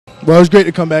Well, it's great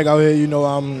to come back out here,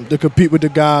 to compete with the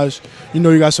guys.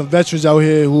 You got some veterans out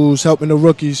here who's helping the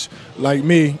rookies like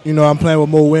me. I'm playing with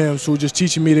Mo Williams, who's just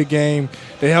teaching me the game.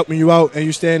 They helping you out, and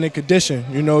you staying in condition.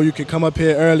 You can come up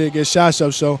here early and get shots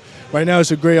up. So right now it's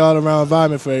a great all-around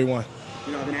environment for everyone.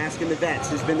 I've been asking the vets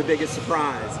who's been the biggest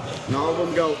surprise, and all of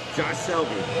them go, Josh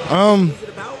Selby. Is it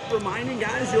about reminding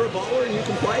guys you're a baller and you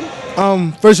can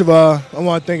play? First of all, I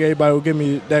want to thank everybody who give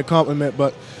me that compliment,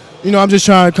 but I'm just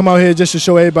trying to come out here just to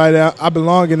show everybody that I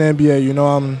belong in the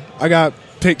NBA. I got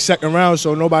picked second round,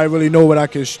 so nobody really know what I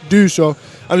can do. So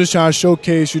I'm just trying to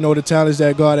showcase, the talents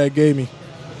that God had gave me.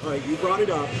 All right, you brought it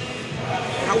up.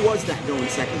 How was that going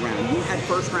second round? You had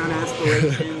first round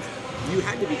aspirations. You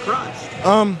had to be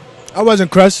crushed. I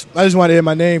wasn't crushed. I just wanted to hear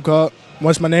my name called.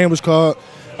 Once my name was called,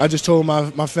 I just told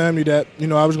my family that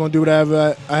I was going to do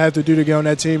whatever I had to do to get on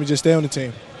that team and just stay on the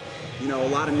team. A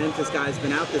lot of Memphis guys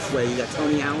been out this way. You got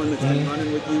Tony Allen that's been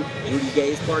running with you. Rudy Gay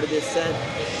is part of this set.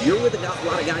 You're with a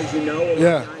lot of guys a lot of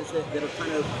guys that are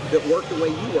that work the way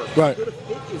you work. Right. How good a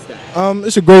fit is that?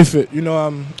 It's a great fit.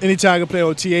 Anytime I can play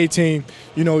on TA team,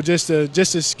 just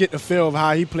to get the feel of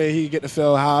how he play, he can get the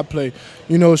feel of how I play.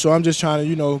 So I'm just trying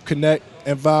to, connect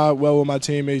and vibe well with my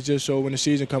teammates just so when the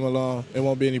season come along, there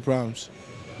won't be any problems.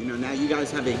 Now you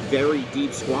guys have a very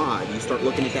deep squad. You start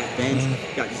looking at that bench.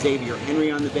 Got Xavier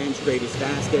Henry on the bench, Davis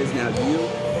Vasquez. Now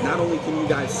not only can you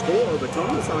guys score, but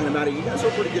Tony was talking about it, you guys are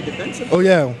pretty good defensively. Oh,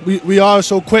 yeah. We are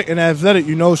so quick and athletic,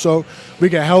 so we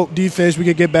can help defense. We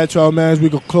can get back to our mans. We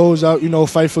can close out,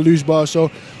 fight for loose ball. So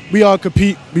we all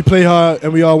compete, we play hard,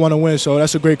 and we all want to win. So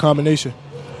that's a great combination.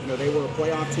 They were a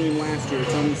playoff team last year.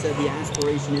 Tony said the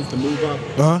aspiration is to move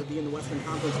up to be in the Western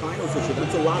Conference Finals this year.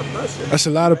 That's a lot of pressure. That's a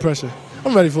lot of pressure.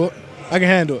 I'm ready for it. I can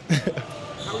handle it.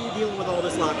 How are you dealing with all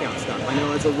this lockout stuff? I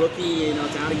know as a rookie,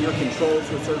 it's out of your control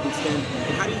to a certain extent.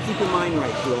 But how do you keep your mind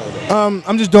right through all this?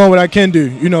 I'm just doing what I can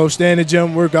do. Stay in the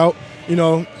gym, work out.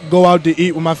 Go out to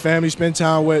eat with my family, spend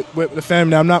time with the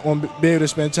family that I'm not going to be able to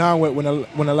spend time with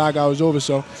when the lockout is over.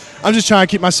 So I'm just trying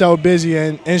to keep myself busy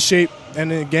and in shape and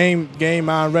in game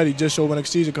mind ready, just so when the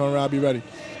season comes around, I'll be ready.